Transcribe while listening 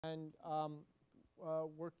and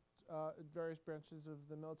worked at various branches of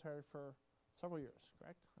the military for several years,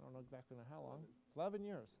 correct? I don't know exactly how long. 11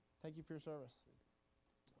 years. Thank you for your service.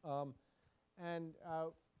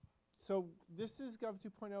 So this is Gov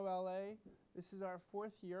 2.0 L.A. This is our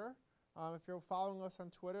 4th year. If you're following us on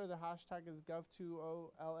Twitter, the hashtag is Gov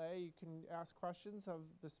 2.0 L.A. You can ask questions of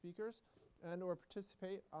the speakers and or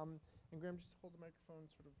participate. And Graham, just hold the microphone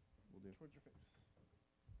sort of towards your face.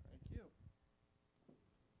 Thank you.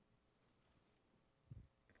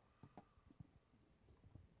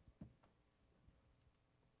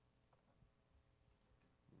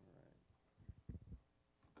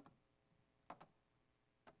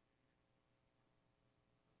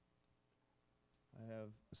 I have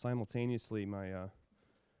simultaneously my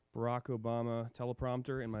Barack Obama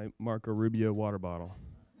teleprompter and my Marco Rubio water bottle.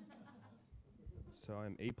 So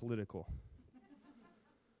I'm apolitical.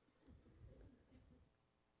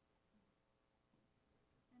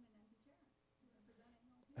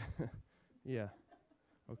 Yeah.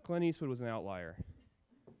 Well, Clint Eastwood was an outlier.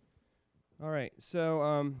 All right.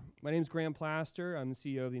 So my name's Graham Plaster. I'm the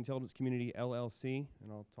CEO of the Intelligence Community LLC,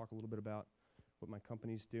 and I'll talk a little bit about what my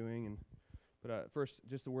company's doing. But first,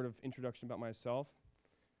 just a word of introduction about myself.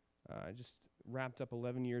 I just wrapped up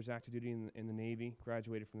 11 years active duty in the Navy,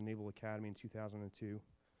 graduated from the Naval Academy in 2002.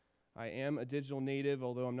 I am a digital native,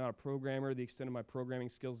 although I'm not a programmer. The extent of my programming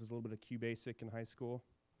skills is a little bit of QBasic in high school.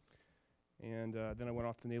 And then I went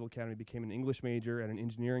off to the Naval Academy, became an English major at an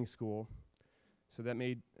engineering school. So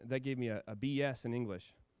that gave me a BS in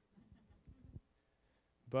English.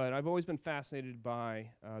 But I've always been fascinated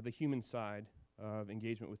by the human side of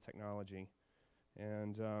engagement with technology.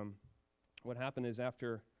 And what happened is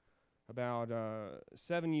after about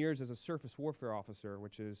 7 years as a surface warfare officer,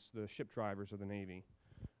 which is the ship drivers of the Navy,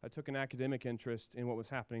 I took an academic interest in what was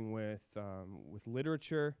happening with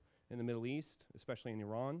literature in the Middle East, especially in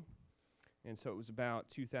Iran. And so it was about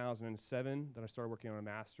 2007 that I started working on a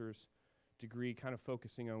master's degree, kind of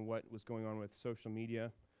focusing on what was going on with social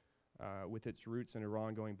media, with its roots in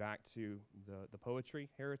Iran going back to the poetry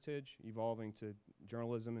heritage, evolving to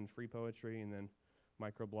journalism and free poetry, and then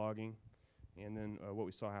microblogging, and then what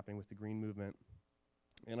we saw happening with the Green Movement.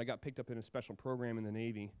 And I got picked up in a special program in the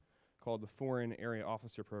Navy called the Foreign Area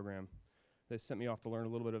Officer Program. They sent me off to learn a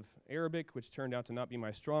little bit of Arabic, which turned out to not be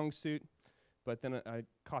my strong suit, but then I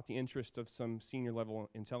caught the interest of some senior level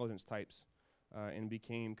intelligence types and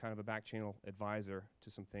became kind of a back channel advisor to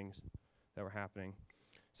some things that were happening.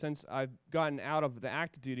 Since I've gotten out of the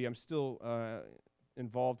active duty, I'm still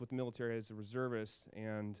involved with the military as a reservist,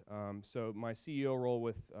 and so my CEO role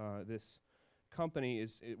with this company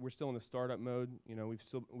is we're still in the startup mode. You know,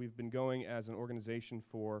 we've been going as an organization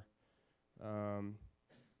for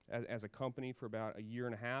as a company for about a year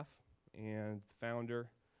and a half, and the founder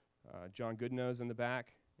John Goodnow's in the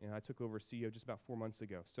back, and I took over as CEO just about 4 months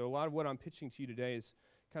ago. So a lot of what I'm pitching to you today is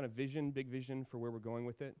kind of big vision for where we're going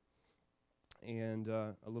with it, and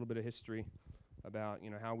a little bit of history about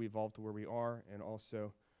how we evolved to where we are, and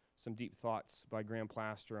also some deep thoughts by Graham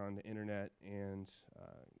Plaster on the internet and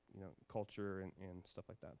culture and stuff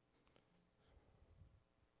like that.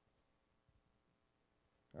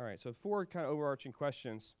 All right, so 4 kind of overarching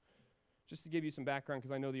questions, just to give you some background,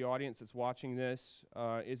 because I know the audience that's watching this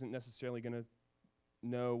isn't necessarily going to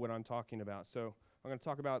know what I'm talking about. So I'm going to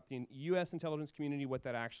talk about the U.S. intelligence community, what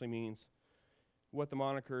that actually means, what the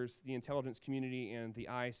monikers, the intelligence community and the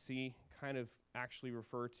IC kind of actually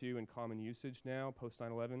refer to in common usage now, post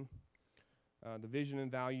 9/11, the vision and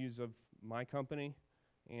values of my company,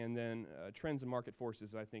 and then trends and market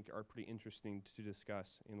forces I think are pretty interesting to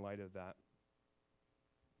discuss in light of that.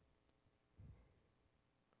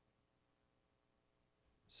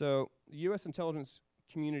 So the U.S. intelligence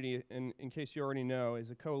community, in case you already know,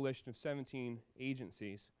 is a coalition of 17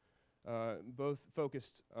 agencies, both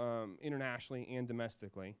focused internationally and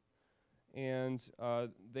domestically. And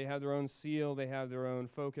they have their own seal, they have their own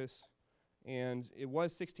focus. And it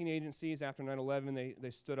was 16 agencies. After 9/11,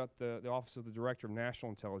 they stood up the Office of the Director of National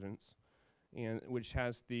Intelligence, and which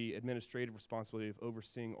has the administrative responsibility of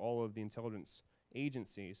overseeing all of the intelligence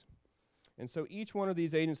agencies. And so each one of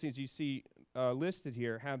these agencies you see listed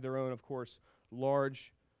here have their own, of course,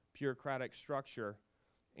 large bureaucratic structure,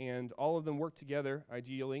 and all of them work together,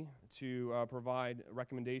 ideally, to provide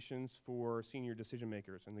recommendations for senior decision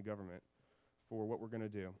makers in the government for what we're going to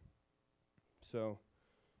do. So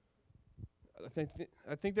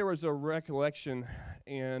I think there was a recollection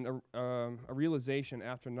and a realization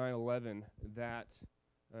after 9/11 that,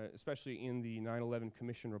 especially in the 9/11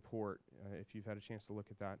 Commission report, if you've had a chance to look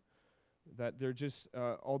at that, that they're just,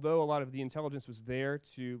 although a lot of the intelligence was there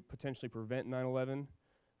to potentially prevent 9/11,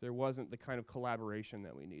 there wasn't the kind of collaboration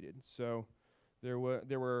that we needed. So there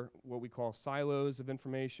were what we call silos of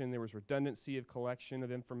information. There was redundancy of collection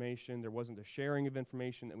of information. There wasn't the sharing of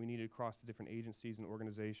information that we needed across the different agencies and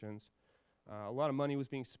organizations. A lot of money was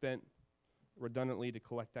being spent redundantly to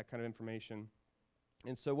collect that kind of information.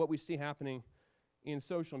 And so what we see happening in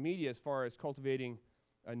social media as far as cultivating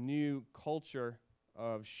a new culture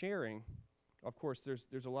of sharing, of course,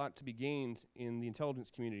 there's a lot to be gained in the intelligence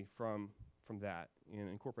community from that and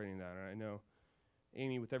incorporating that. And I know,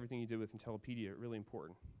 Amy, with everything you did with Intellipedia, really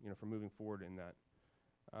important, for moving forward in that.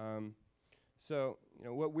 So,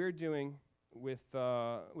 what we're doing with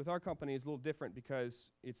our company is a little different because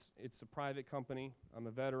it's a private company. I'm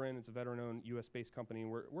a veteran. It's a veteran-owned U.S.-based company.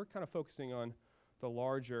 And we're kind of focusing on the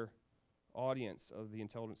larger audience of the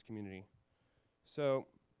intelligence community. So,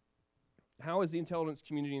 how is the intelligence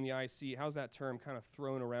community in the IC? How's that term kind of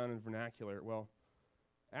thrown around in vernacular? Well,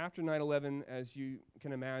 after 9/11, as you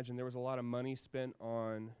can imagine, there was a lot of money spent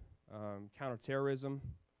on counterterrorism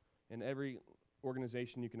in every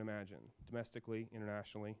organization you can imagine, domestically,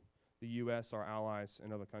 internationally, the U.S., our allies,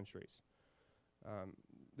 and other countries.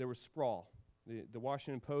 There was sprawl. The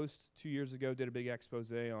Washington Post 2 years ago did a big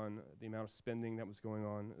expose on the amount of spending that was going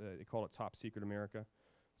on. They call it Top Secret America.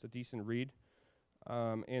 It's a decent read.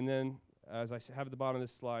 And then, as I have at the bottom of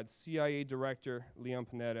this slide, CIA Director Leon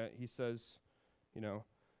Panetta, he says,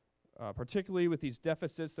 particularly with these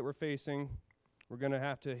deficits that we're facing, we're going to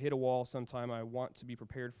have to hit a wall sometime. I want to be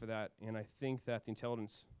prepared for that, and I think that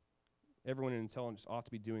everyone in intelligence ought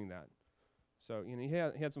to be doing that. So, he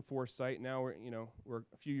had some foresight. Now we're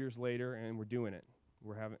a few years later, and we're doing it.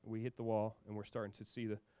 We hit the wall, and we're starting to see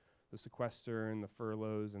the sequester and the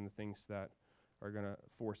furloughs and the things that are going to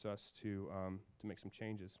force us to make some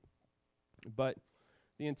changes. But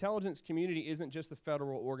the intelligence community isn't just the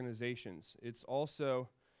federal organizations. It's also,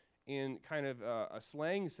 in kind of a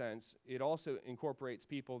slang sense, it also incorporates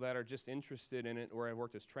people that are just interested in it or have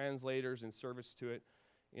worked as translators in service to it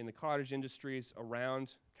in the cottage industries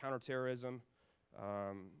around counterterrorism,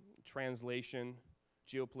 translation,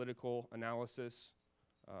 geopolitical analysis,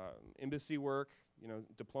 embassy work,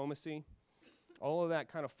 diplomacy. All of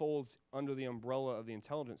that kind of folds under the umbrella of the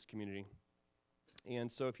intelligence community.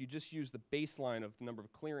 And so if you just use the baseline of the number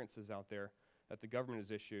of clearances out there that the government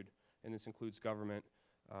has issued, and this includes government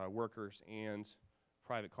workers and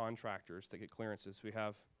private contractors that get clearances, we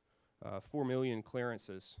have 4 million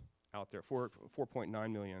clearances out there,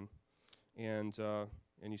 4.9 million. And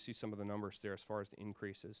you see some of the numbers there as far as the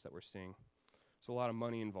increases that we're seeing. So a lot of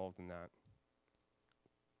money involved in that.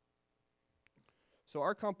 So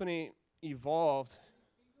our company evolved.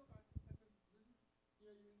 Can you go back a second? This is,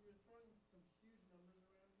 you're throwing some huge numbers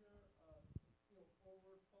around here. Over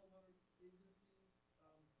 1,200 agencies,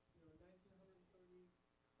 1,930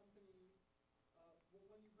 companies. Well,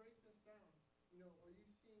 when you break this down, are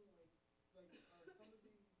you seeing are some of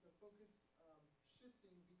the focus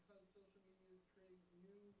shifting because social media is creating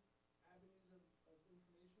new avenues of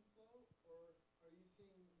information flow, or are you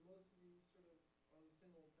seeing most of these sort of on the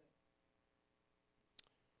same old thing?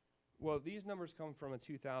 Well, these numbers come from a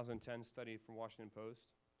 2010 study from Washington Post.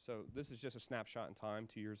 So this is just a snapshot in time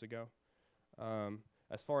 2 years ago.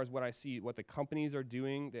 As far as what I see, what the companies are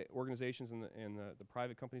doing, the organizations and the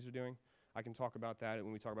private companies are doing, I can talk about that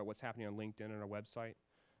when we talk about what's happening on LinkedIn and our website.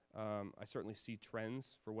 I certainly see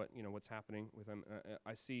trends for what's happening with them.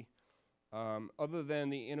 I see, other than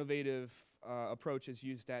the innovative approaches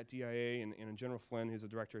used at DIA, and General Flynn, who's the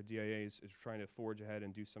director of DIA, is trying to forge ahead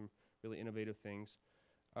and do some really innovative things.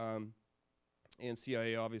 And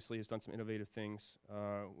CIA obviously has done some innovative things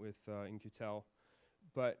with In-Q-Tel.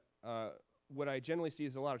 But what I generally see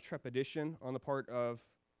is a lot of trepidation on the part of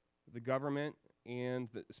the government and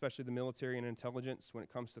especially the military and intelligence when it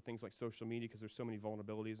comes to things like social media, because there's so many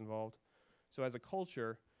vulnerabilities involved. So as a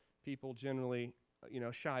culture, people generally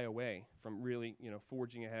shy away from really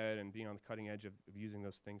forging ahead and being on the cutting edge of using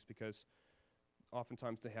those things, because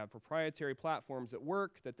oftentimes they have proprietary platforms at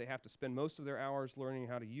work that they have to spend most of their hours learning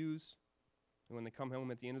how to use. And when they come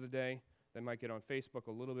home at the end of the day, they might get on Facebook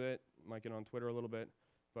a little bit, might get on Twitter a little bit,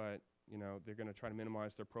 but they're going to try to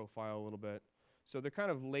minimize their profile a little bit. So they're kind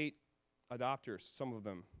of late adopters, some of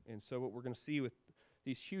them. And so what we're going to see with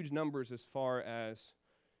these huge numbers as far as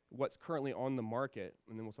what's currently on the market,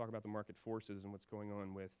 and then we'll talk about the market forces and what's going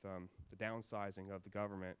on with the downsizing of the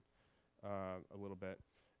government a little bit.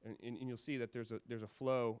 And you'll see that there's a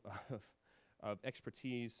flow of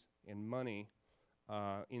expertise and money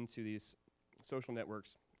into these social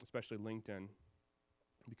networks, especially LinkedIn,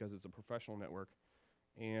 because it's a professional network.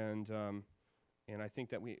 And I think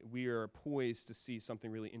that we are poised to see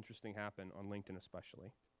something really interesting happen on LinkedIn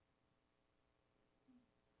especially.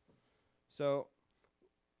 So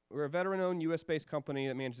we're a veteran-owned US-based company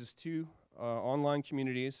that manages two online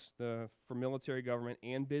communities for military, government,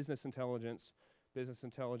 and business intelligence. Business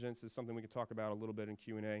intelligence is something we could talk about a little bit in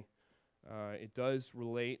Q&A. It does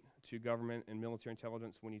relate to government and military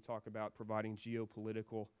intelligence when you talk about providing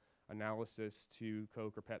geopolitical analysis to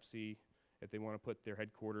Coke or Pepsi if they want to put their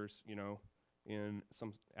headquarters, in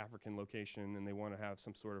some African location and they want to have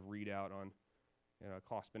some sort of readout on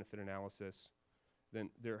cost-benefit analysis. Then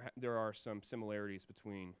there are some similarities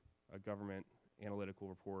between a government analytical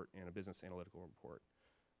report and a business analytical report.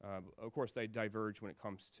 Of course, they diverge when it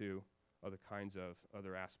comes to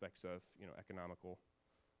other aspects of economical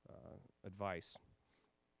advice.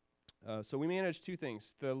 So we manage two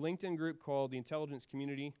things. The LinkedIn group called the Intelligence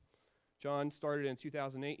Community. John started in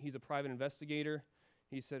 2008. He's a private investigator.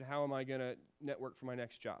 He said, how am I going to network for my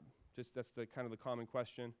next job? That's the kind of the common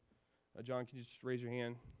question. John, can you just raise your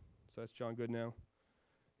hand? So that's John Goodnow.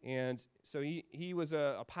 And so he was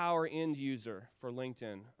a power end user for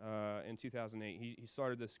LinkedIn in 2008. He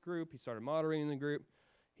started this group. He started moderating the group.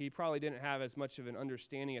 He probably didn't have as much of an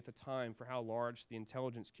understanding at the time for how large the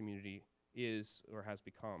intelligence community is or has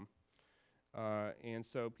become. And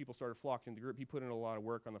so people started flocking to the group. He put in a lot of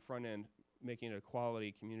work on the front end, making it a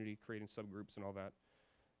quality community, creating subgroups and all that.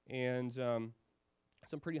 And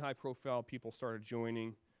some pretty high profile people started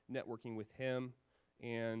joining, networking with him.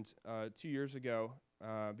 And 2 years ago,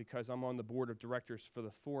 because I'm on the board of directors for the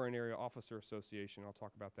Foreign Area Officer Association, I'll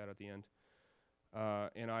talk about that at the end,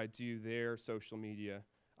 and I do their social media,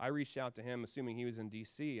 I reached out to him, assuming he was in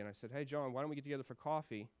DC, and I said, hey, John, why don't we get together for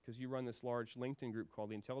coffee? Because you run this large LinkedIn group called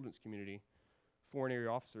the Intelligence Community. Foreign Area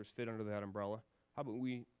Officers fit under that umbrella. How about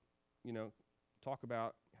we, talk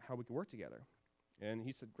about how we can work together? And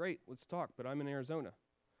he said, great, let's talk, but I'm in Arizona.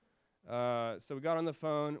 So we got on the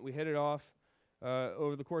phone, we hit it off.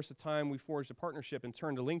 Over the course of time, we forged a partnership and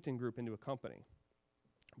turned a LinkedIn group into a company.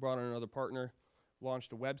 Brought on another partner,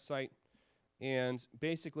 launched a website, and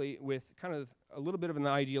basically with kind of a little bit of an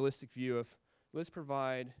idealistic view of let's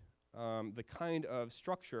provide the kind of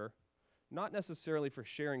structure, not necessarily for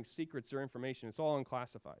sharing secrets or information, it's all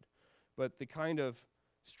unclassified, but the kind of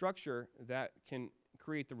structure that can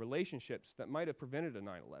create the relationships that might have prevented a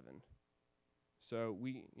 9/11. So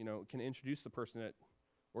we, can introduce the person at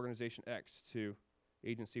Organization X to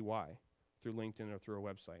Agency Y through LinkedIn or through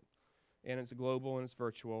a website. And it's global and it's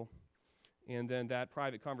virtual. And then that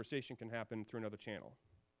private conversation can happen through another channel.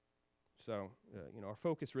 So, our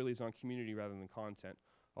focus really is on community rather than content.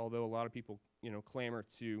 Although a lot of people, clamor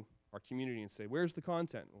to our community and say, where's the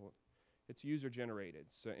content? Well, it's user generated.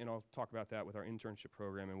 So, and I'll talk about that with our internship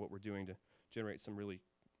program and what we're doing to generate some really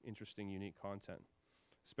interesting, unique content,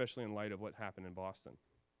 especially in light of what happened in Boston.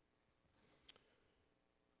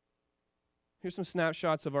 Here's some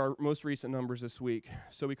snapshots of our most recent numbers this week.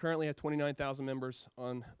 So we currently have 29,000 members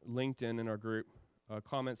on LinkedIn in our group.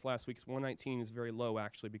 Comments last week, 119 is very low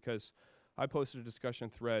actually because I posted a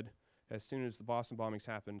discussion thread as soon as the Boston bombings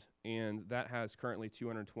happened, and that has currently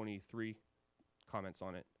 223 comments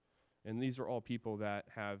on it. And these are all people that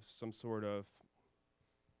have some sort of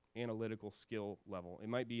analytical skill level. It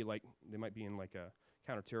might be like, they might be in like a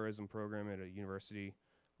counterterrorism program at a university,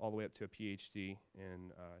 all the way up to a PhD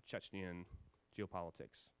in Chechnyan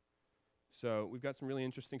geopolitics. So we've got some really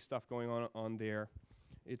interesting stuff going on there.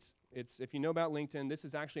 It's if you know about LinkedIn, this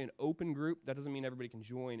is actually an open group. That doesn't mean everybody can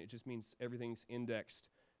join. It just means everything's indexed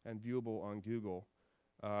and viewable on Google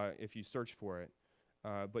if you search for it.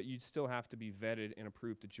 But you still have to be vetted and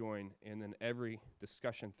approved to join, and then every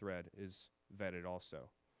discussion thread is vetted also.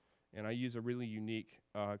 And I use a really unique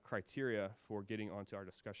criteria for getting onto our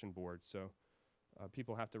discussion board. So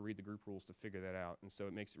people have to read the group rules to figure that out. And so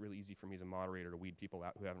it makes it really easy for me as a moderator to weed people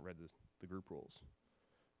out who haven't read the group rules,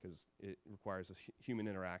 because it requires a human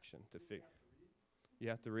interaction to figure. You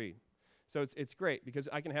have to read. So it's great because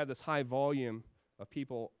I can have this high volume of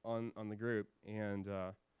people on the group, and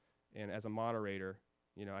as a moderator,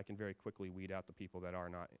 I can very quickly weed out the people that are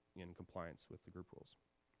not in compliance with the group rules.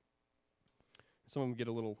 Some of them get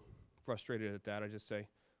a little frustrated at that. I just say,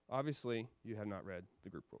 obviously, you have not read the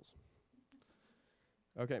group rules.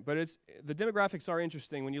 Okay, but the demographics are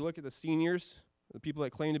interesting. When you look at the seniors, the people that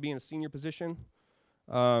claim to be in a senior position,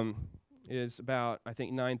 is about, I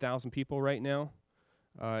think, 9,000 people right now.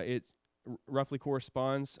 It roughly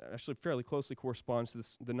corresponds, actually fairly closely corresponds to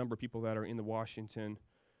the number of people that are in the Washington,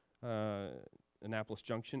 Annapolis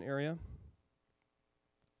Junction area.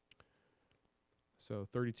 So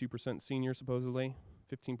 32% senior supposedly,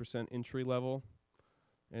 15% entry level,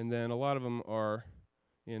 and then a lot of them are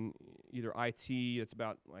in either IT, it's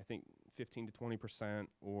about, I think, 15 to 20%,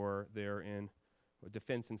 or they're in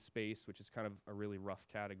defense and space, which is kind of a really rough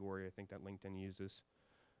category, I think, that LinkedIn uses.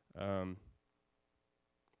 And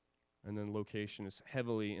then location is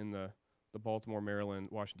heavily in the Baltimore, Maryland,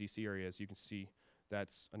 Washington, D.C. area. As you can see,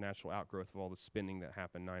 that's a natural outgrowth of all the spending that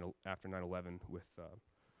happened after 9/11 with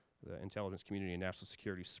the intelligence community and national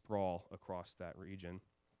security sprawl across that region.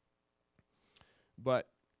 But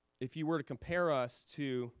if you were to compare us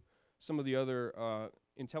to some of the other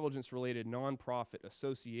intelligence-related nonprofit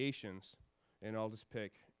associations, and I'll just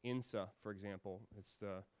pick INSA, for example. It's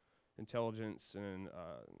the Intelligence and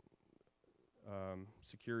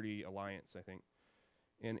Security Alliance, I think.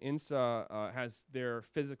 And INSA has their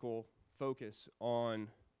physical focus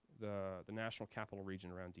on the national capital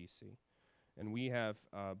region around DC. And we have,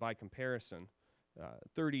 by comparison,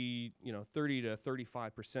 30 to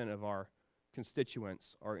 35% of our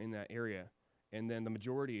constituents are in that area, and then the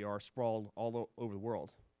majority are sprawled all over the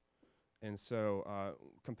world. And so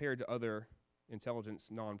compared to other intelligence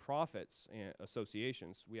nonprofits and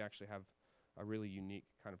associations, we actually have a really unique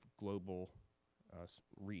kind of global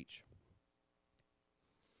reach.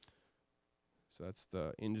 So that's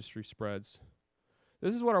the industry spreads.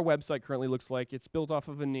 This is what our website currently looks like. It's built off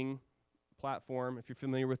of a Ning platform. If you're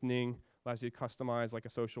familiar with Ning, allows you to customize like a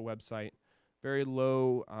social website. Very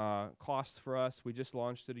low cost for us. We just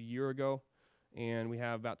launched it a year ago, and we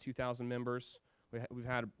have about 2,000 members. We've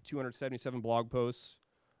had 277 blog posts,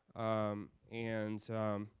 and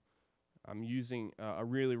I'm using a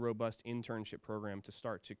really robust internship program to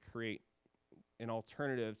start to create an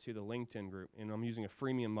alternative to the LinkedIn group. And I'm using a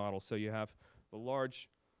freemium model, so you have the large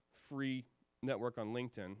free network on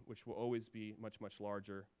LinkedIn, which will always be much, much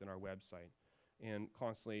larger than our website. And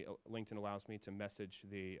constantly, LinkedIn allows me to message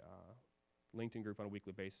the LinkedIn group on a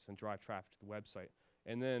weekly basis and drive traffic to the website.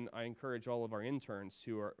 And then I encourage all of our interns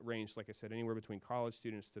who are ranged, like I said, anywhere between college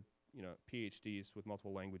students to PhDs with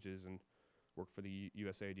multiple languages and work for the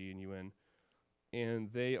USAID and UN.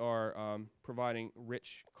 And they are providing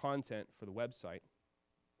rich content for the website.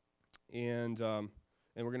 And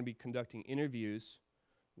we're going to be conducting interviews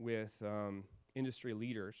with industry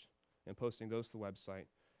leaders and posting those to the website,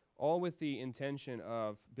 all with the intention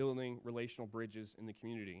of building relational bridges in the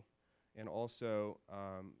community, and also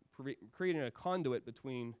creating a conduit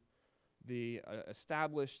between the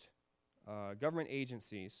established government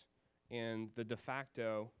agencies and the de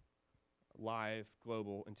facto live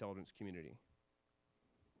global intelligence community.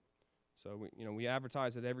 So we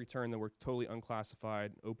advertise at every turn that we're totally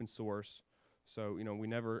unclassified, open source. So we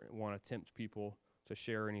never want to tempt people to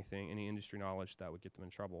share anything, any industry knowledge that would get them in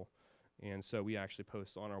trouble. And so we actually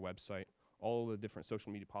post on our website all the different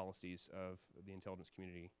social media policies of the intelligence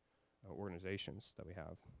community organizations that we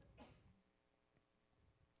have.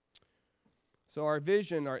 So our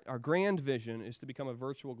vision, our grand vision, is to become a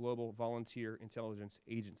virtual global volunteer intelligence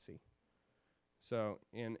agency. So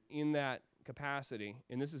in that capacity,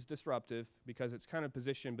 and this is disruptive because it's kind of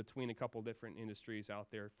positioned between a couple different industries out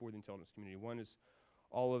there for the intelligence community. One is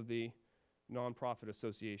all of the nonprofit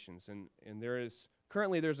associations, and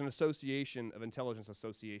currently there's an association of intelligence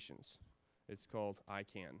associations. It's called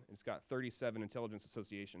ICANN. It's got 37 intelligence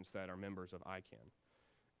associations that are members of ICANN.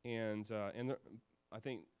 And I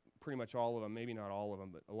think pretty much all of them, maybe not all of them,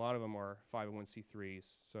 but a lot of them are 501c3s,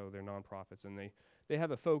 so they're nonprofits, and they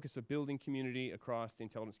have a focus of building community across the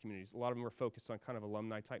intelligence communities. A lot of them are focused on kind of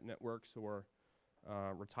alumni-type networks or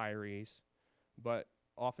retirees, but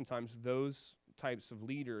oftentimes those types of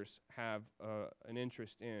leaders have an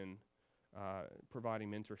interest in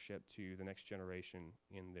providing mentorship to the next generation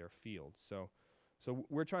in their field. So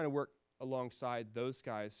we're trying to work alongside those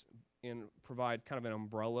guys and provide kind of an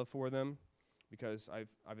umbrella for them, because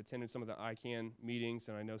I've attended some of the ICANN meetings,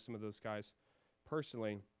 and I know some of those guys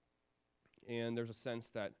personally, and there's a sense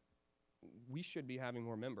that we should be having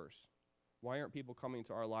more members. Why aren't people coming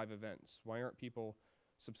to our live events? Why aren't people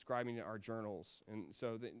subscribing to our journals? And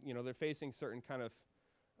so they're facing certain kind of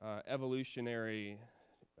evolutionary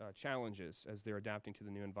challenges as they're adapting to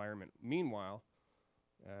the new environment. Meanwhile,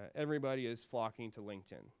 everybody is flocking to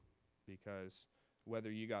LinkedIn, because whether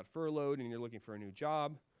you got furloughed and you're looking for a new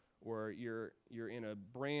job, or you're in a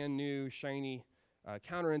brand new shiny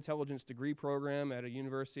counterintelligence degree program at a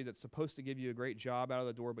university that's supposed to give you a great job out of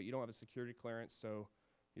the door, but you don't have a security clearance, so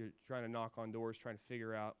you're trying to knock on doors, trying to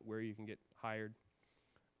figure out where you can get hired.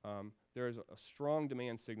 There is a strong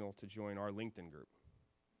demand signal to join our LinkedIn group.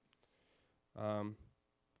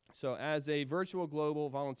 So as a virtual global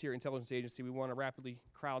volunteer intelligence agency, we want to rapidly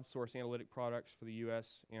crowdsource analytic products for the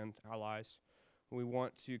U.S. and allies. We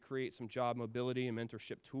want to create some job mobility and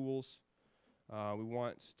mentorship tools. We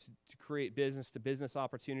want to create business-to-business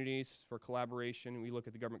opportunities for collaboration. We look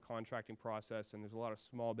at the government contracting process, and there's a lot of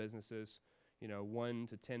small businesses 1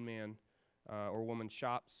 to 10 man or woman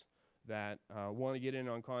shops that want to get in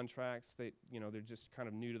on contracts. They're just kind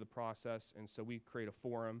of new to the process, and so we create a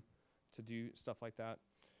forum to do stuff like that.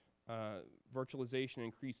 Virtualization,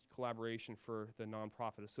 increased collaboration for the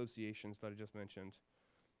nonprofit associations that I just mentioned.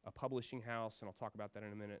 A publishing house, and I'll talk about that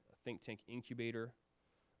in a minute. A think tank incubator,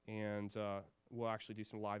 and we'll actually do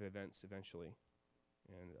some live events eventually,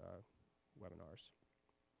 and webinars.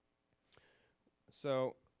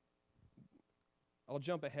 So I'll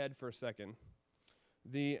jump ahead for a second.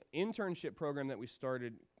 The internship program that we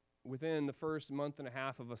started, within the first month and a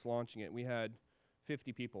half of us launching it, we had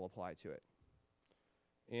 50 people apply to it.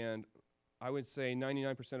 And I would say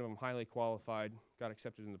 99% of them highly qualified, got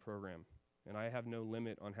accepted in the program. And I have no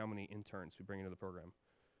limit on how many interns we bring into the program.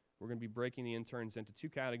 We're going to be breaking the interns into 2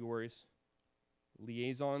 categories: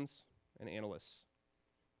 liaisons and analysts.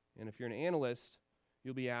 And if you're an analyst,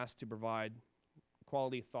 you'll be asked to provide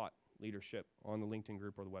quality thought leadership on the LinkedIn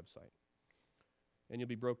group or the website. And you'll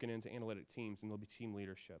be broken into analytic teams, and there'll be team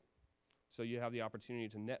leadership. So you have the opportunity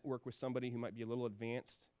to network with somebody who might be a little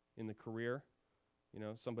advanced in the career,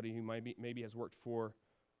 somebody who maybe has worked for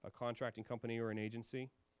a contracting company or an agency,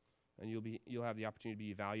 and you'll have the opportunity to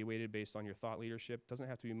be evaluated based on your thought leadership. Doesn't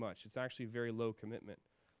have to be much. It's actually very low commitment.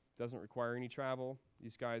 Doesn't require any travel.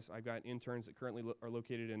 These guys, I've got interns that currently are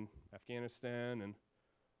located in Afghanistan and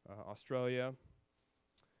Australia.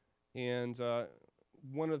 And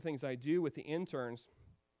one of the things I do with the interns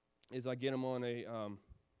is I get them on a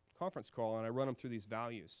conference call, and I run them through these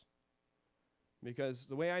values. Because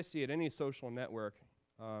the way I see it, any social network,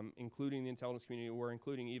 including the intelligence community, or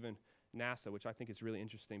including even NASA, which I think is really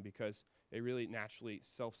interesting because it really naturally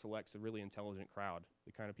self-selects a really intelligent crowd.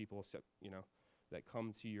 The kind of people that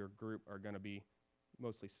come to your group are going to be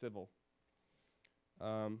mostly civil.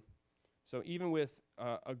 So even with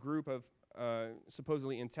a group of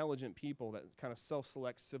supposedly intelligent people that kind of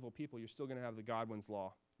self-select civil people, you're still going to have the Godwin's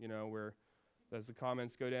law, where as the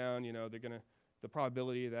comments go down, the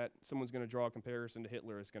probability that someone's going to draw a comparison to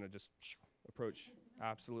Hitler is going to just approach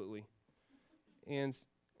absolutely. And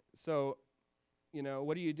so,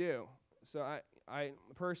 what do you do? So I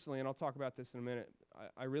personally, and I'll talk about this in a minute,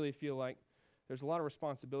 I really feel like there's a lot of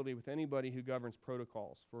responsibility with anybody who governs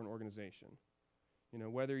protocols for an organization.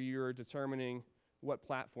 Whether you're determining what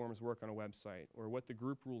platforms work on a website, or what the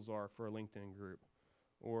group rules are for a LinkedIn group,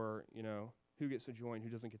 or who gets to join, who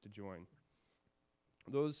doesn't get to join.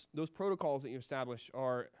 Those protocols that you establish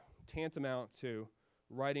are tantamount to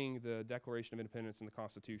writing the Declaration of Independence and the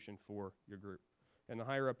Constitution for your group. And the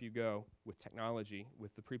higher up you go with technology,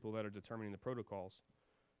 with the people that are determining the protocols,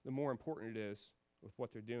 the more important it is with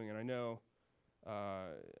what they're doing. And I know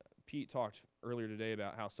Pete talked earlier today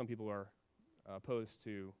about how some people are opposed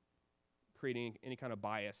to creating any kind of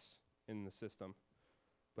bias in the system.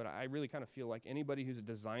 But I really kind of feel like anybody who's a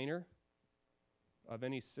designer of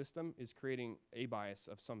any system is creating a bias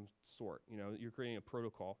of some sort. You're creating a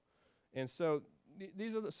protocol. And so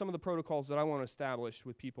these are some of the protocols that I want to establish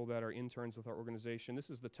with people that are interns with our organization. This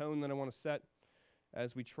is the tone that I want to set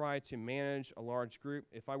as we try to manage a large group.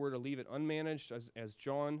 If I were to leave it unmanaged, as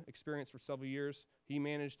John experienced for several years, he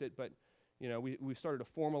managed it, but we've started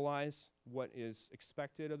to formalize what is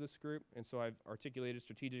expected of this group, and so I've articulated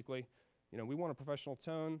strategically, we want a professional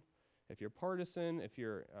tone. If you're partisan, if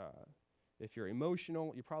you're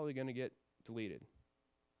emotional, you're probably going to get deleted.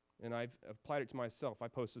 And I've applied it to myself. I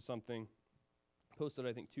posted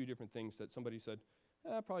I think 2 different things that somebody said,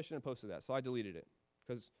 I probably shouldn't have posted that, so I deleted it.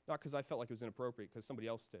 Not because I felt like it was inappropriate, because somebody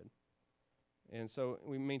else did. And so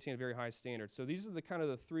we maintain a very high standard. So these are the kind of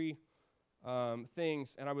the 3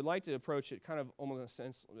 things, and I would like to approach it kind of almost in a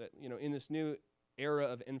sense that, in this new era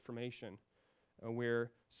of information,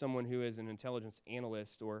 where someone who is an intelligence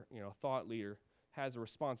analyst or, a thought leader has a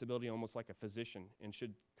responsibility almost like a physician and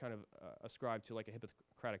should kind of ascribe to like a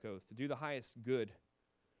Hippocratic oath to do the highest good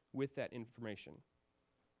with that information,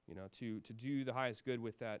 to do the highest good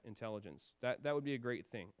with that intelligence. That would be a great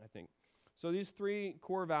thing, I think. So these 3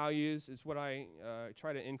 core values is what I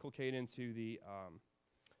try to inculcate into the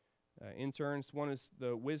interns. One is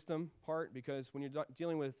the wisdom part, because when you're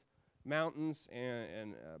dealing with mountains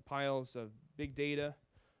and piles of big data,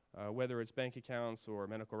 whether it's bank accounts or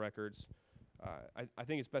medical records, I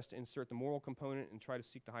think it's best to insert the moral component and try to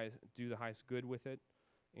do the highest good with it.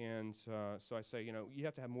 And so I say, you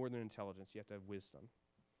have to have more than intelligence. You have to have wisdom.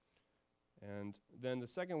 And then the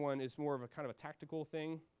second one is more of a kind of a tactical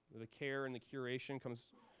thing. The care and the curation comes,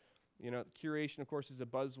 curation, of course, is a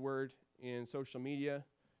buzzword in social media.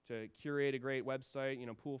 To curate a great website,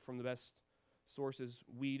 pull from the best sources,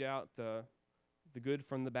 weed out the good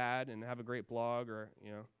from the bad, and have a great blog or,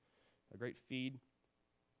 a great feed.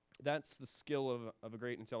 That's the skill of a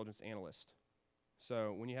great intelligence analyst.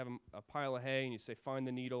 So when you have a pile of hay and you say, find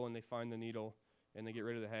the needle, and they find the needle, and they get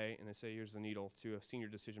rid of the hay, and they say, here's the needle, to a senior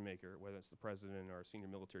decision maker, whether it's the president or a senior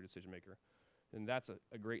military decision maker, then that's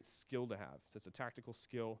a great skill to have. So it's a tactical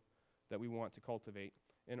skill that we want to cultivate.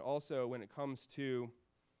 And also, when it comes to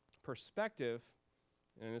perspective,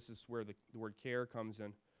 and this is where the word care comes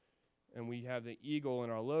in, and we have the eagle in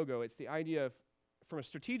our logo, it's the idea of, from a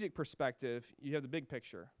strategic perspective, you have the big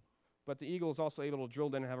picture, but the eagle is also able to drill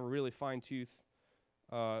down and have a really fine-tooth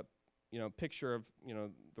picture of,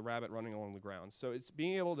 the rabbit running along the ground. So it's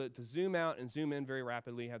being able to zoom out and zoom in very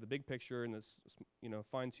rapidly, have the big picture and this,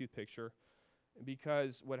 fine-tooth picture,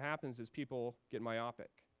 because what happens is people get myopic.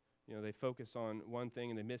 They focus on one thing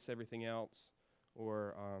and they miss everything else,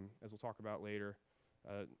 or as we'll talk about later,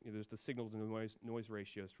 there's the signal to noise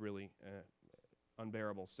ratio is really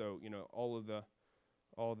unbearable. So,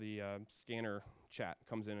 all the scanner chat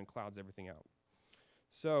comes in and clouds everything out.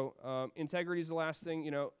 So integrity is the last thing.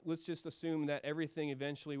 Let's just assume that everything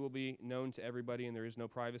eventually will be known to everybody and there is no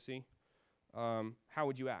privacy. How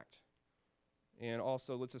would you act? And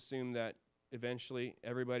also, let's assume that eventually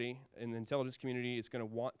everybody in the intelligence community is going to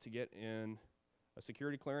want to get in a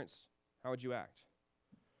security clearance. How would you act?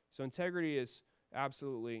 So integrity is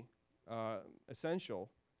absolutely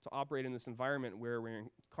essential to operate in this environment where we're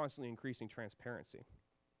constantly increasing transparency.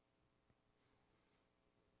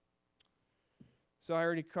 So I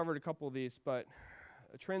already covered a couple of these, but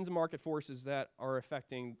trends and market forces that are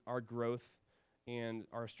affecting our growth and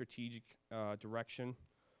our strategic direction.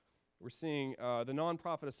 We're seeing the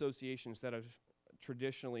nonprofit associations that have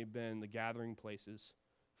traditionally been the gathering places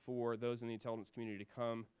for those in the intelligence community to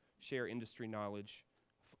come, share industry knowledge,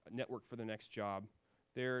 network for the next job.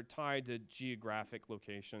 They're tied to geographic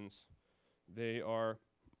locations. They are,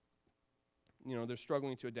 they're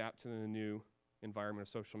struggling to adapt to the new environment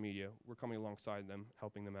of social media. We're coming alongside them,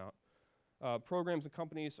 helping them out. Programs and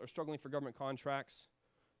companies are struggling for government contracts.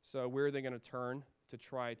 So where are they going to turn to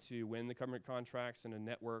try to win the government contracts and a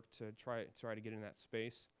network to try to get in that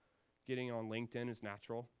space? Getting on LinkedIn is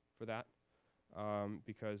natural for that,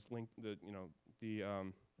 because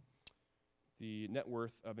the net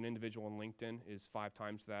worth of an individual on LinkedIn is 5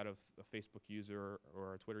 times that of a Facebook user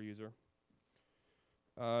or a Twitter user.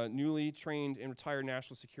 Newly trained and retired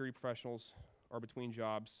national security professionals are between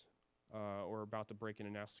jobs or about to break in a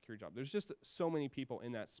national security job. There's just so many people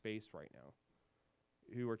in that space right now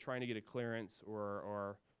who are trying to get a clearance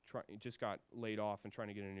or just got laid off and trying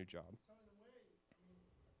to get a new job. So in a way, if I may,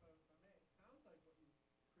 it sounds like what you've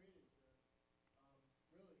created here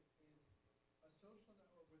really is a social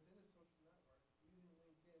network within a social network, using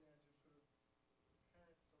LinkedIn as your sort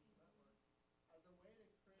of parent social network, as a way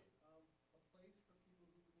to create a place for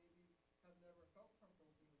people who maybe have never felt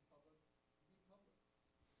comfortable being public to be public.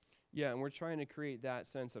 Yeah, and we're trying to create that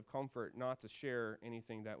sense of comfort, not to share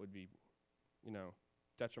anything that would be,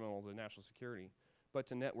 detrimental to national security, but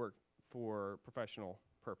to network for professional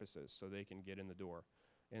purposes so they can get in the door.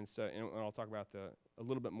 And so, and I'll talk about a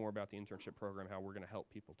little bit more about the internship program, how we're going to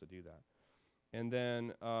help people to do that. And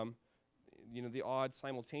then, the odd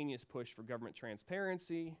simultaneous push for government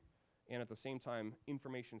transparency and at the same time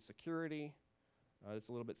information security. It's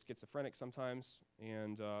a little bit schizophrenic sometimes,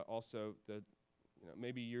 and also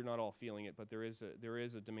maybe you're not all feeling it, but there is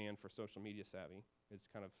a demand for social media savvy. It's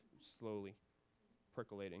kind of slowly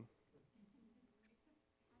percolating.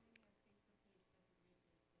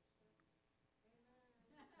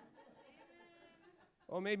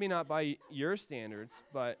 Well, maybe not by your standards,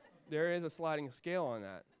 but there is a sliding scale on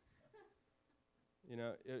that.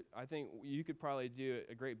 I think you could probably do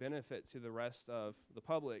a great benefit to the rest of the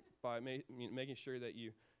public by making sure that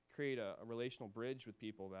you create a relational bridge with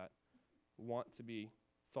people that want to be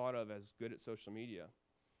thought of as good at social media.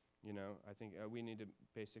 I think we need to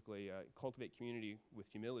basically cultivate community with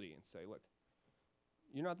humility and say, look,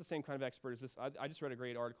 you're not the same kind of expert as this. I just read a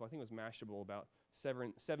great article, I think it was Mashable, about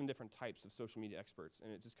seven different types of social media experts,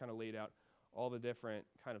 and it just kind of laid out all the different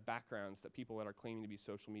kind of backgrounds that people that are claiming to be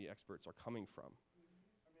social media experts are coming from.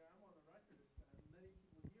 I'm on the record as saying, many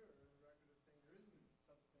people here are on the record as saying there isn't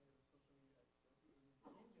such a thing as a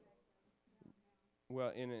social media expert because it's changing all the time.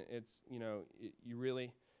 Well, and it's, you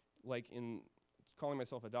really, like in calling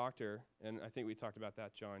myself a doctor, and I think we talked about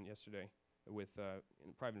that, John, yesterday with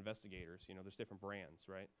private investigators, there's different brands,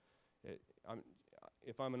 right?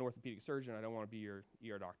 If I'm an orthopedic surgeon, I don't want to be your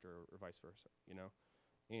ER doctor or vice versa,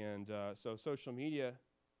 And so social media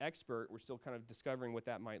expert, we're still kind of discovering what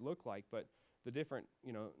that might look like, but the different,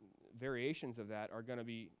 variations of that are going to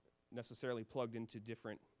be necessarily plugged into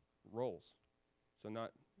different roles. So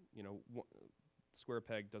not, square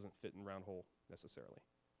peg doesn't fit in round hole necessarily.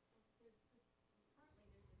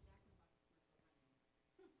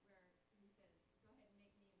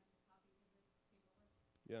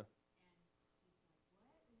 Yeah.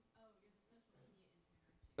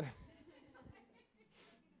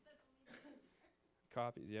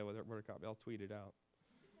 Copies, yeah, what are copies? I'll tweet it out.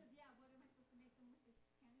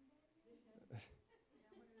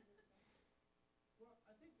 Well,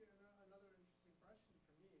 I think another interesting question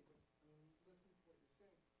for me, just, I mean, listening to what you're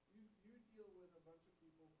saying, you deal with a bunch of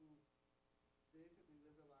people who basically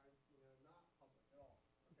live their lives, not public at all,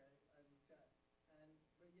 okay, as you said.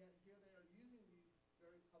 But yet here they are using these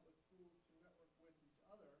very public tools to network with each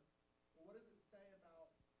other. Well, what does it say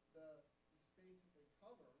about the space that they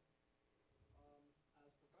cover as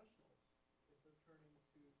professionals if they're turning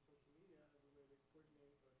to social media as a way to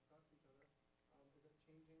coordinate or to talk to each other? Is it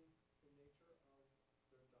changing the nature of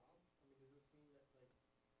their job? I mean, does this mean that, like,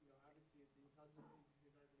 obviously the intelligence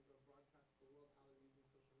agencies aren't going to go broadcast to the world how they're using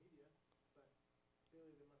social media, but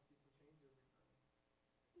clearly there must be some changes occurring.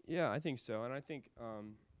 Yeah, I think so, and I think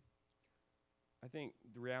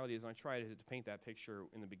the reality is, and I tried to paint that picture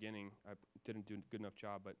in the beginning. I didn't do a good enough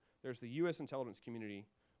job, but there's the U.S. intelligence community,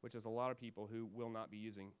 which is a lot of people who will not be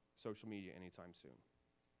using social media anytime soon.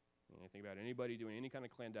 You think about anybody doing any kind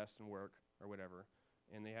of clandestine work or whatever,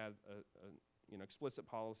 and they have a explicit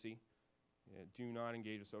policy: do not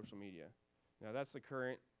engage with social media. Now that's the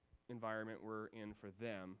current environment we're in for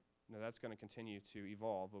them. Now that's going to continue to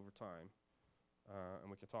evolve over time. And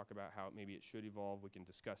we can talk about how maybe it should evolve. We can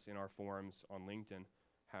discuss in our forums on LinkedIn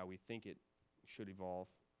how we think it should evolve.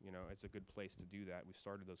 It's a good place to do that. We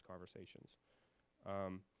started those conversations.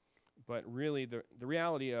 But really, the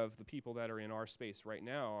reality of the people that are in our space right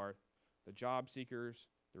now are the job seekers,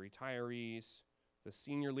 the retirees, the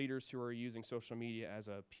senior leaders who are using social media as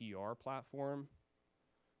a PR platform,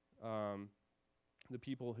 the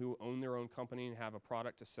people who own their own company and have a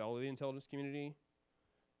product to sell to the intelligence community,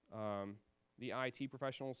 the IT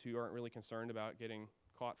professionals who aren't really concerned about getting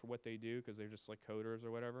caught for what they do because they're just like coders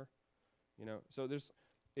or whatever. So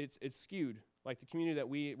it's skewed. Like the community that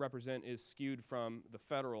we represent is skewed from the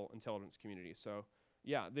federal intelligence community. So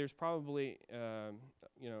yeah, there's probably a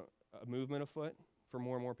movement afoot for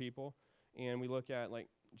more and more people. And we look at like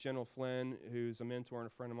General Flynn, who's a mentor and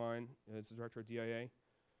a friend of mine, is the director of DIA.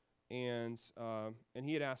 And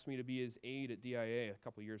he had asked me to be his aide at DIA a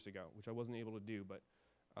couple years ago, which I wasn't able to do, but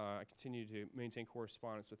I continue to maintain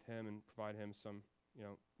correspondence with him and provide him some,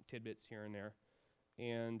 tidbits here and there.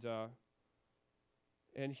 And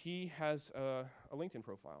he has a LinkedIn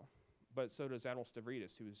profile, but so does Admiral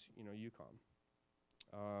Stavridis, who's,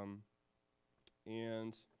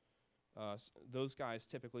 UCOM. Those guys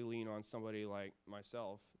typically lean on somebody like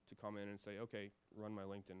myself to come in and say, okay, run my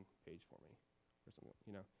LinkedIn page for me, or something,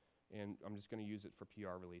 and I'm just going to use it for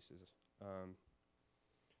PR releases.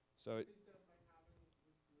 So I think that by having this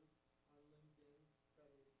group on LinkedIn, that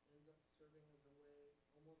it ends up serving as a way,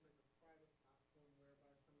 almost like a private platform,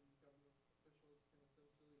 whereby some of these government officials can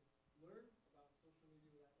essentially learn about social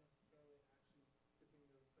media without necessarily actually dipping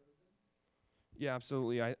their toes in? Yeah,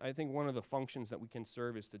 absolutely. I think one of the functions that we can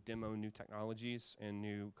serve is to demo new technologies and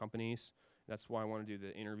new companies. That's why I want to do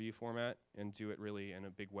the interview format and do it really in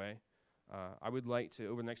a big way. I would like to,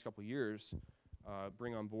 over the next couple of years,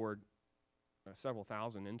 bring on board several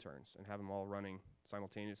thousand interns and have them all running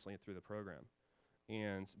simultaneously through the program,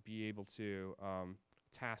 and be able to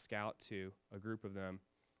task out to a group of them,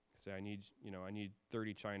 say I need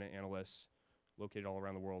 30 China analysts located all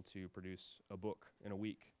around the world to produce a book in a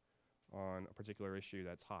week on a particular issue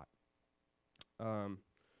that's hot.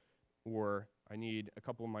 Or I need a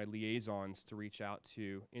couple of my liaisons to reach out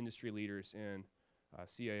to industry leaders in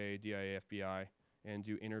CIA, DIA, FBI, and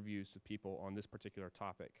do interviews with people on this particular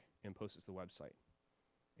topic and post it to the website.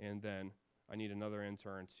 And then I need another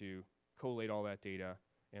intern to collate all that data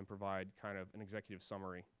and provide kind of an executive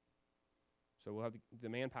summary. So we'll have the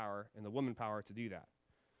manpower and the woman power to do that.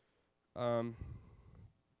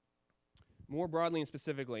 More broadly and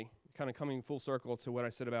specifically, kind of coming full circle to what I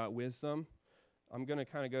said about wisdom, I'm going to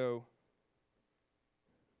kind of go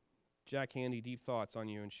jackhandy deep thoughts on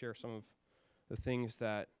you and share some of the things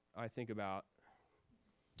that I think about.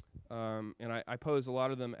 And I pose a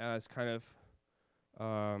lot of them as kind of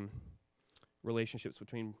relationships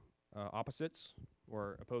between opposites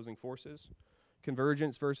or opposing forces,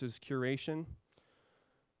 convergence versus curation.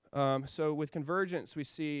 So with convergence, we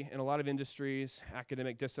see in a lot of industries,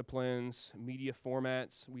 academic disciplines, media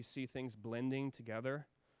formats, we see things blending together.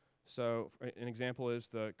 So an example is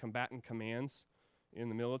the combatant commands. In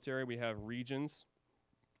the military, we have regions: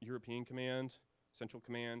 European Command, Central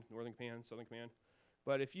Command, Northern Command, Southern Command.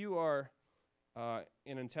 But if you are an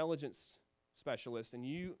intelligence specialist and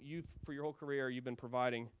you for your whole career, you've been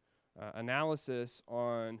providing analysis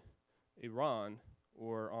on Iran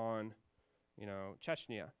or on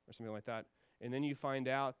Chechnya or something like that. And then you find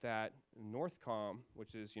out that Northcom,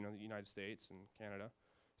 which is, the United States and Canada,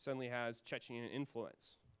 suddenly has Chechen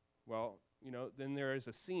influence. Well, then there is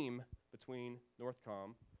a seam between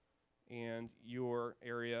Northcom and your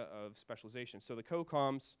area of specialization. So the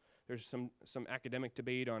COCOMs, there's some academic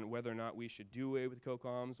debate on whether or not we should do away with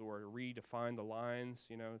COCOMs or redefine the lines,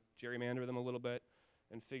 gerrymander them a little bit,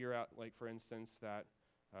 and figure out, like, for instance, that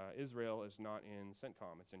Israel is not in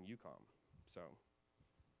CENTCOM, it's in UCOM. So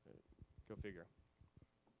go figure.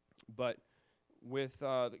 But with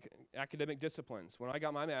the academic disciplines, when I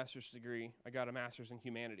got my master's degree, I got a master's in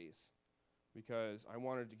humanities because I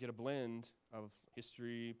wanted to get a blend of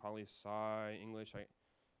history, poli-sci, English,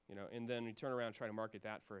 and then you turn around and try to market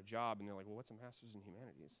that for a job, and they're like, well, what's a master's in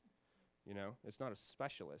humanities? It's not a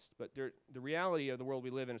specialist. But the reality of the world we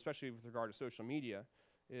live in, especially with regard to social media,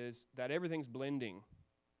 is that everything's blending.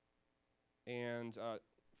 And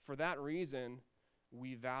for that reason,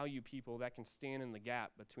 we value people that can stand in the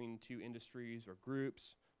gap between two industries or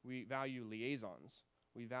groups. We value liaisons.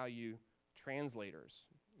 We value translators,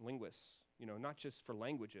 linguists, not just for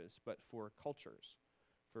languages, but for cultures,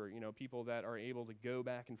 for people that are able to go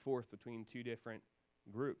back and forth between two different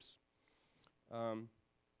groups.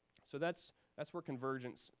 So that's where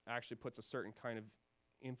convergence actually puts a certain kind of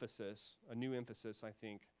emphasis, a new emphasis, I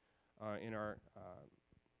think, in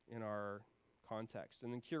our context.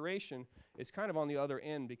 And then curation is kind of on the other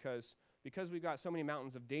end because we've got so many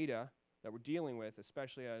mountains of data that we're dealing with,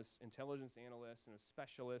 especially as intelligence analysts and as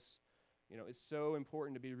specialists. It's so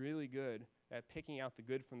important to be really good at picking out the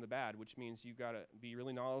good from the bad, which means you've got to be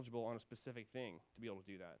really knowledgeable on a specific thing to be able to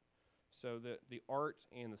do that. So the art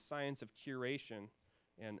and the science of curation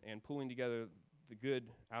and pulling together the good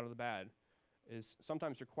out of the bad is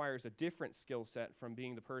sometimes requires a different skill set from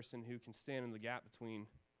being the person who can stand in the gap between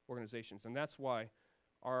organizations. And that's why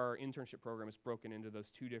our internship program is broken into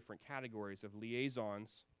those two different categories of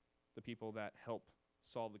liaisons, the people that help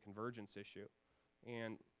solve the convergence issue,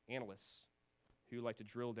 and analysts who like to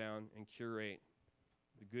drill down and curate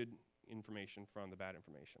the good information from the bad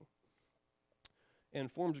information.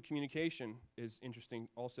 And forms of communication is interesting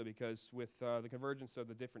also because with the convergence of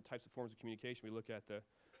the different types of forms of communication, we look at the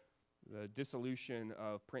dissolution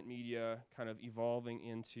of print media kind of evolving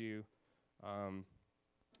into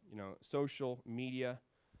social media.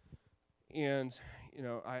 And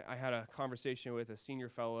I had a conversation with a senior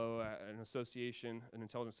fellow at an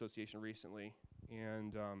intelligence association recently,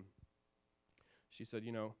 and she said,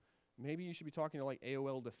 maybe you should be talking to like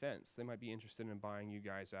AOL Defense. They might be interested in buying you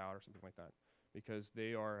guys out or something like that, because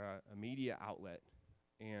they are a media outlet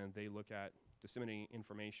and they look at disseminating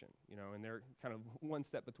information, and they're kind of one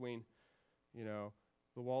step between, the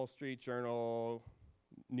Wall Street Journal,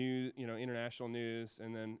 news, international news,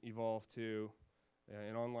 and then evolve to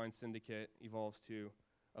an online syndicate, evolves to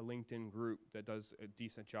a LinkedIn group that does a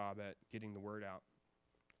decent job at getting the word out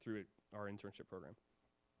through our internship program.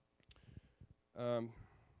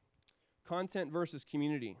 Content versus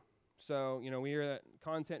community. So, we hear that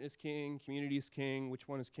content is king, community is king. Which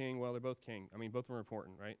one is king? Well, they're both king. I mean, both of them are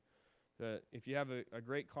important, right? If you have a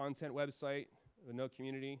great content website with no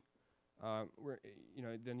community,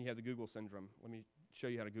 then you have the Google syndrome. Let me show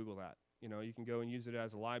you how to Google that. You can go and use it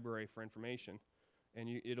as a library for information,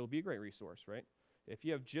 and it'll be a great resource, right? If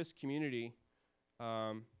you have just community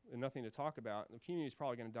and nothing to talk about, the community is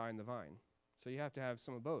probably going to die in the vine. So you have to have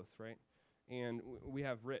some of both, right? And we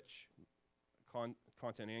have rich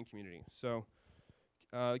content and community. So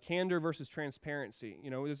candor versus transparency.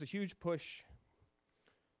 There's a huge push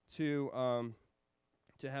to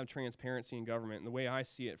have transparency in government. And the way I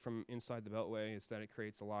see it from inside the Beltway is that it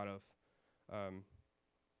creates a lot of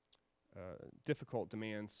difficult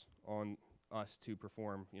demands on us to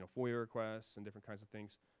perform, FOIA requests and different kinds of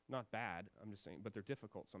things. Not bad, I'm just saying, but they're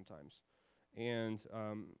difficult sometimes. And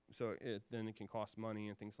so then it can cost money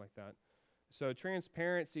and things like that. So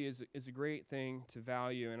transparency is a great thing to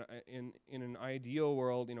value. And in an ideal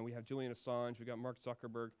world, we have Julian Assange, we got Mark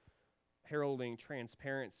Zuckerberg heralding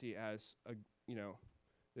transparency as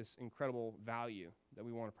this incredible value that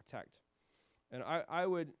we want to protect. And I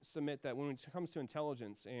would submit that when it comes to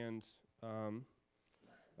intelligence and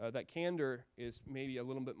that candor is maybe a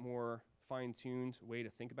little bit more fine-tuned way to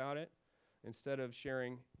think about it. Instead of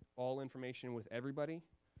sharing all information with everybody,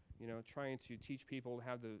 trying to teach people to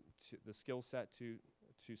have the skill set to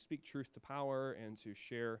speak truth to power and to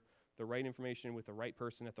share the right information with the right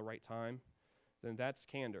person at the right time, then that's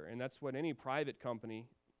candor. And that's what any private company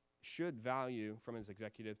should value from its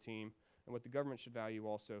executive team, and what the government should value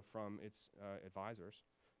also from its advisors.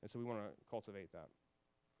 And so we want to cultivate that.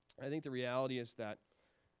 I think the reality is that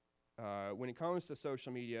when it comes to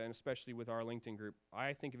social media, and especially with our LinkedIn group,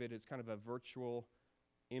 I think of it as kind of a virtual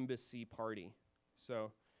embassy party.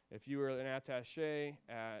 So if you were an attaché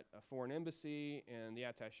at a foreign embassy and the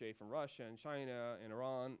attaché from Russia and China and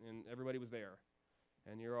Iran and everybody was there,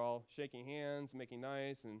 and you're all shaking hands, making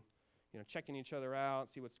nice, and checking each other out,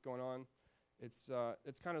 see what's going on. It's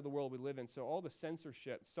kind of the world we live in. So all the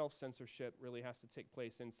censorship, self-censorship, really has to take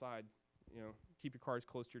place inside. Keep your cards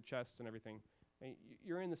close to your chest and everything. And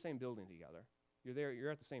you're in the same building together. You're there.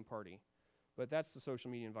 You're at the same party. But that's the social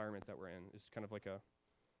media environment that we're in. It's kind of like a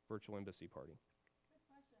virtual embassy party. Good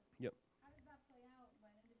question. Yep. How does that play out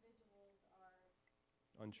when individuals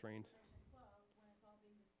are Untrained. closed when it's all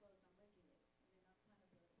being disclosed on WikiLeaks? I mean, that's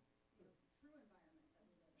kind of the true environment that we live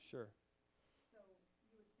in. Sure. So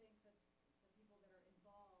you would think that the people that are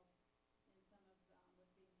involved in some of what's being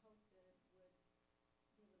posted would be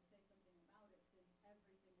able to say something about it since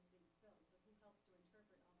everything is being spilled. So who helps to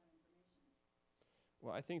interpret all that information?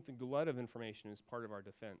 Well, I think the glut of information is part of our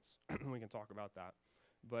defense. We can talk about that.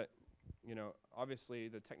 But, obviously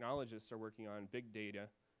the technologists are working on big data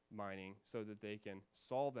mining so that they can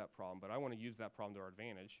solve that problem. But I want to use that problem to our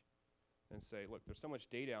advantage and say, look, there's so much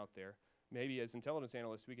data out there. Maybe as intelligence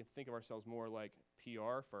analysts, we can think of ourselves more like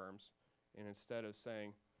PR firms. And instead of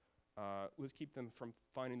saying, let's keep them from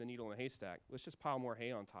finding the needle in the haystack, let's just pile more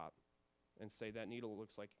hay on top and say that needle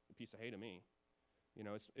looks like a piece of hay to me.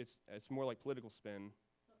 It's more like political spin.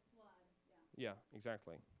 So flood, Yeah,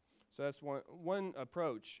 exactly. So that's one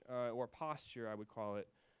approach or posture, I would call it.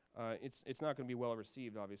 It's not going to be well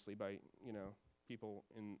received, obviously, by people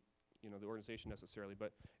in the organization necessarily,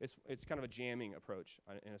 but it's kind of a jamming approach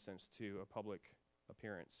in a sense to a public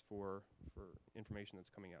appearance for information that's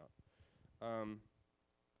coming out.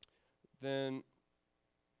 Then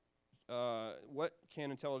what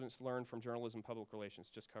can intelligence learn from journalism, public relations?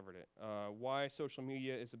 Just covered it. Why social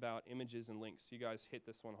media is about images and links. You guys hit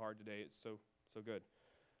this one hard today. It's so good.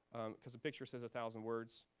 Because a picture says 1,000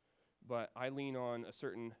 words, but I lean on a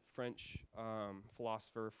certain French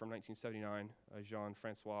philosopher from 1979,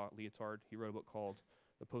 Jean-Francois Lyotard. He wrote a book called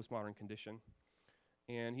The Postmodern Condition.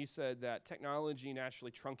 And he said that technology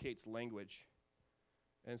naturally truncates language.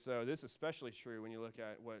 And so this is especially true when you look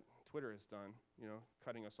at what Twitter has done,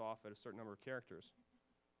 cutting us off at a certain number of characters.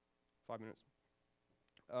 5 minutes.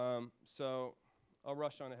 So I'll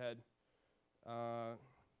rush on ahead.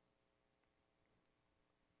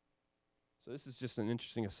 So this is just an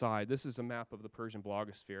interesting aside. This is a map of the Persian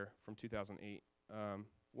blogosphere from 2008.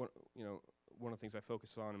 One of the things I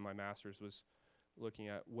focused on in my master's was looking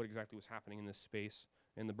at what exactly was happening in this space.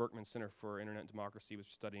 And the Berkman Center for Internet Democracy was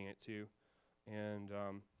studying it too. And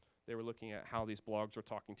they were looking at how these blogs were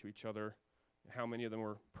talking to each other, how many of them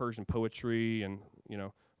were Persian poetry, and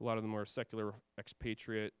a lot of them were secular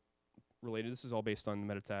expatriate related. This is all based on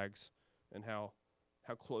meta tags and how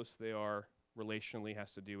close they are relationally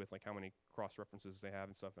has to do with how many cross-references they have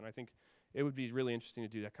and stuff. And I think it would be really interesting to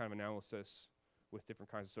do that kind of analysis with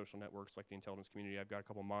different kinds of social networks like the intelligence community. I've got a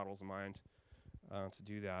couple models in mind to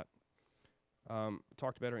do that.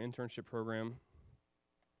 Talked about our internship program.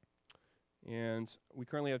 And we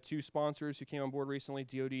currently have 2 sponsors who came on board recently,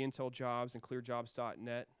 DoD Intel Jobs and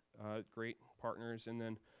ClearJobs.net, great partners. And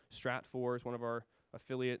then Stratfor is one of our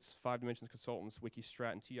affiliates, 5 Dimensions Consultants,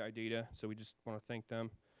 WikiStrat, and TI Data. So we just want to thank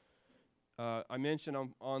them. I mentioned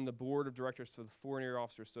I'm on the board of directors for the Foreign Air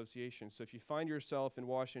Officer Association. So if you find yourself in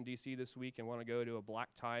Washington, D.C. this week and want to go to a black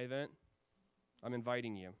tie event, I'm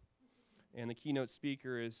inviting you. And the keynote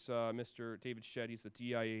speaker is Mr. David Shedd. He's the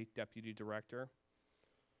DIA Deputy Director.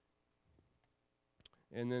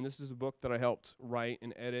 And then this is a book that I helped write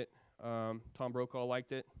and edit. Tom Brokaw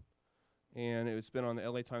liked it. And it's been on the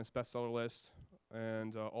L.A. Times bestseller list.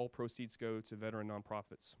 And all proceeds go to veteran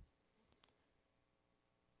nonprofits.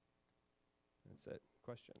 That's it.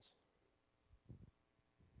 Questions?